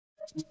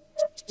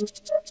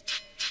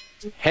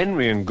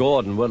Henry and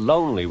Gordon were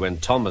lonely when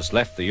Thomas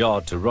left the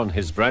yard to run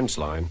his branch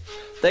line.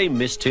 They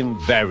missed him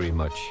very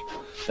much.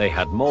 They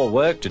had more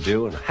work to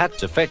do and had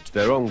to fetch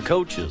their own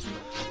coaches.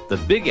 The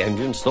big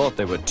engines thought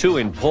they were too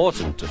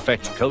important to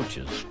fetch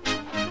coaches.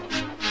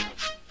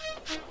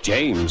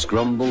 James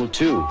grumbled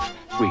too.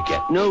 "We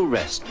get no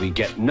rest, we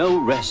get no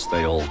rest,"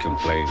 they all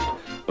complained.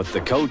 But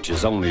the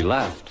coaches only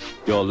laughed.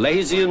 "You're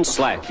lazy and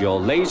slack, you're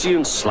lazy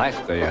and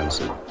slack," they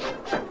answered.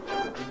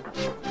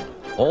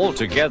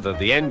 Altogether,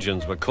 the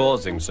engines were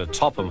causing Sir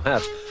Topham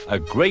Hatt a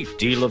great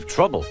deal of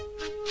trouble.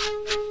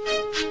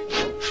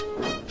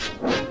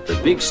 The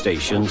big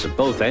stations at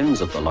both ends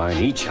of the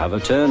line each have a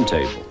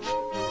turntable.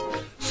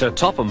 Sir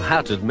Topham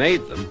Hatt had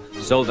made them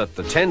so that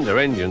the tender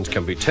engines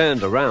can be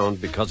turned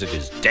around because it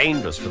is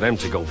dangerous for them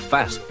to go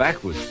fast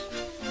backwards.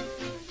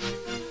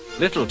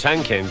 Little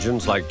tank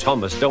engines like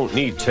Thomas don't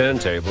need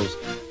turntables.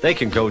 They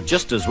can go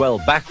just as well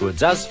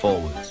backwards as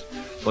forwards.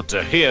 But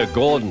to hear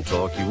Gordon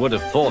talk, you would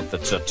have thought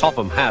that Sir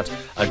Topham Hatt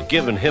had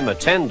given him a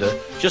tender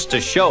just to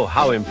show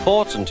how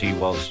important he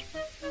was.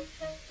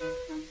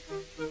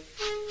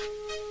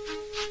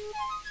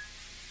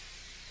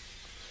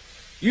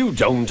 "You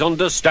don't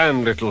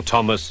understand, little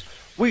Thomas.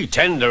 We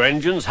tender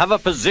engines have a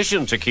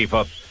position to keep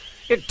up.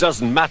 It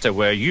doesn't matter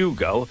where you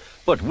go,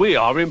 but we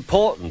are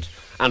important.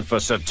 And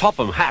for Sir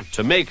Topham Hatt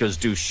to make us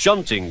do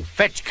shunting,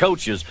 fetch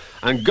coaches,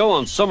 and go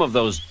on some of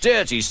those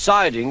dirty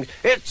sidings,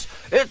 it's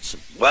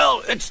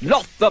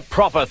not the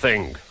proper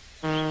thing."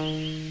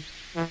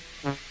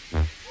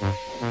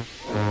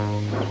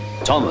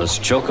 Thomas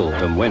chuckled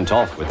and went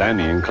off with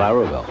Annie and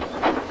Clarabel.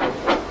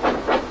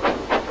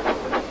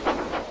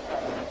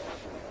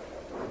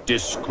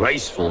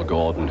 "Disgraceful,"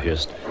 Gordon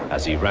hissed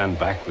as he ran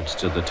backwards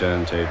to the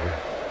turntable.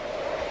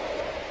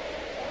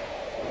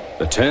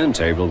 The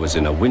turntable was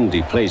in a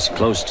windy place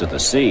close to the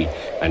sea,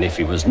 and if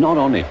he was not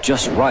on it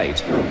just right,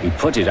 he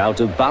put it out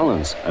of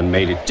balance and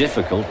made it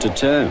difficult to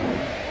turn.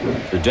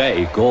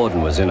 Today,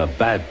 Gordon was in a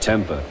bad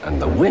temper,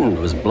 and the wind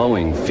was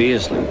blowing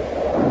fiercely.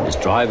 His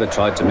driver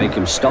tried to make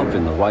him stop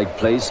in the right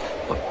place,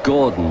 but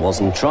Gordon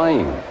wasn't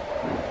trying.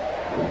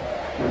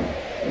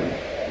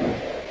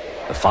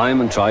 The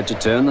fireman tried to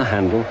turn the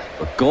handle,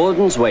 but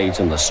Gordon's weight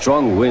and the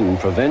strong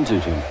wind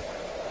prevented him.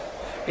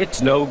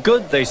 "It's no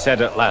good," they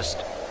said at last.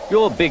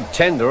 "Your big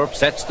tender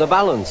upsets the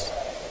balance.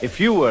 If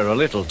you were a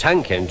little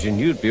tank engine,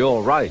 you'd be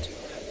all right.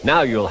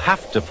 Now you'll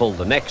have to pull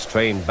the next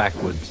train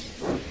backwards."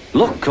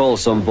 "Look," called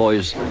some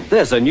boys,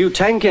 "there's a new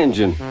tank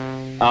engine."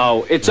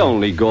 "Oh, it's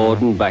only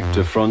Gordon back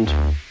to front."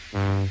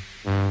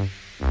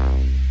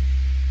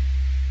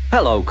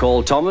 "Hello,"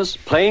 called Thomas,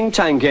 "playing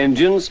tank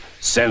engines?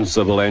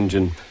 Sensible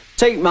engine.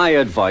 Take my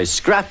advice,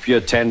 scrap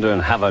your tender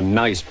and have a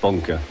nice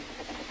bunker."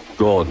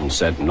 Gordon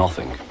said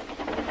nothing.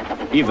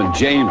 Even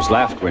James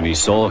laughed when he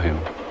saw him.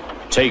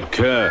 "Take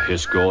care,"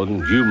 hissed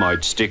Gordon, "you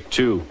might stick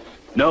too."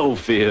 "No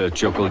fear,"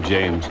 chuckled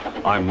James,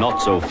 "I'm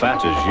not so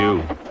fat as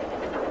you."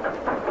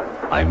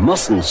 "I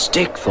mustn't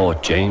stick,"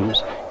 thought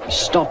James. He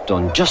stopped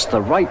on just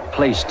the right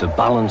place to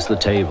balance the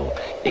table.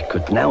 It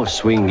could now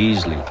swing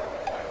easily.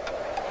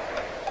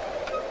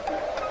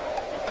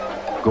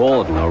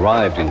 Gordon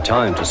arrived in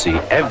time to see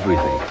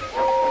everything.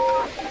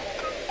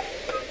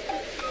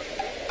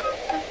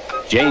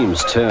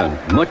 James turned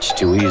much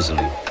too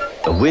easily.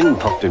 The wind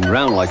puffed him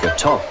round like a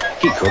top.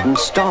 He couldn't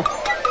stop.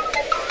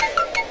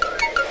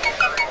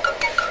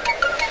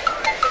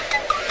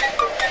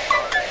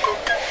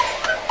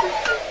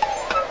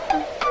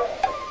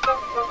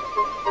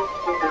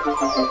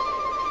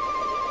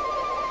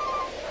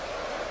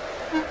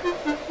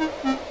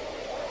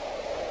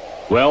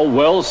 "Well,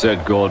 well,"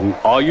 said Gordon,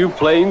 "are you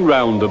playing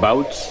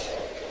roundabouts?"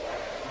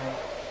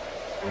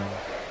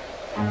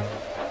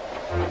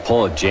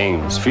 Poor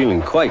James,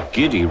 feeling quite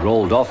giddy,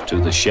 rolled off to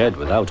the shed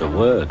without a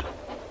word.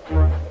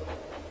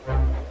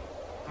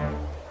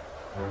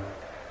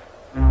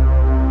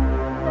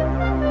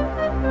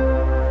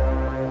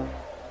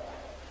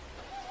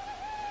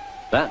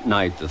 That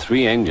night, the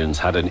three engines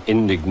had an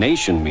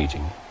indignation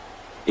meeting.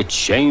 "It's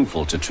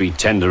shameful to treat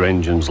tender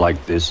engines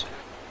like this.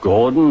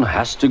 Gordon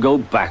has to go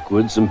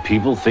backwards and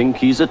people think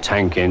he's a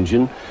tank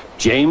engine.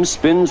 James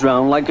spins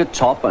round like a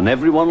top and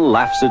everyone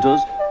laughs at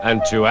us.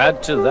 And to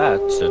add to that,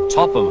 Sir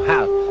Topham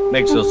Hatt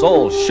makes us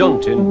all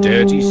shunt in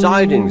dirty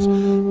sidings.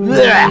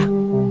 Blech!"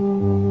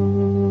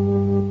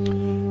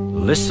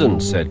 "Listen,"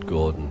 said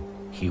Gordon.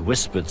 He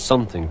whispered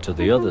something to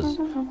the others.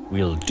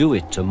 "We'll do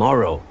it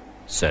tomorrow.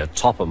 Sir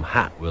Topham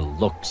Hatt will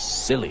look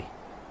silly."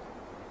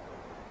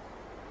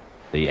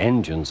 The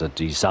engines had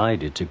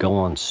decided to go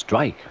on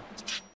strike.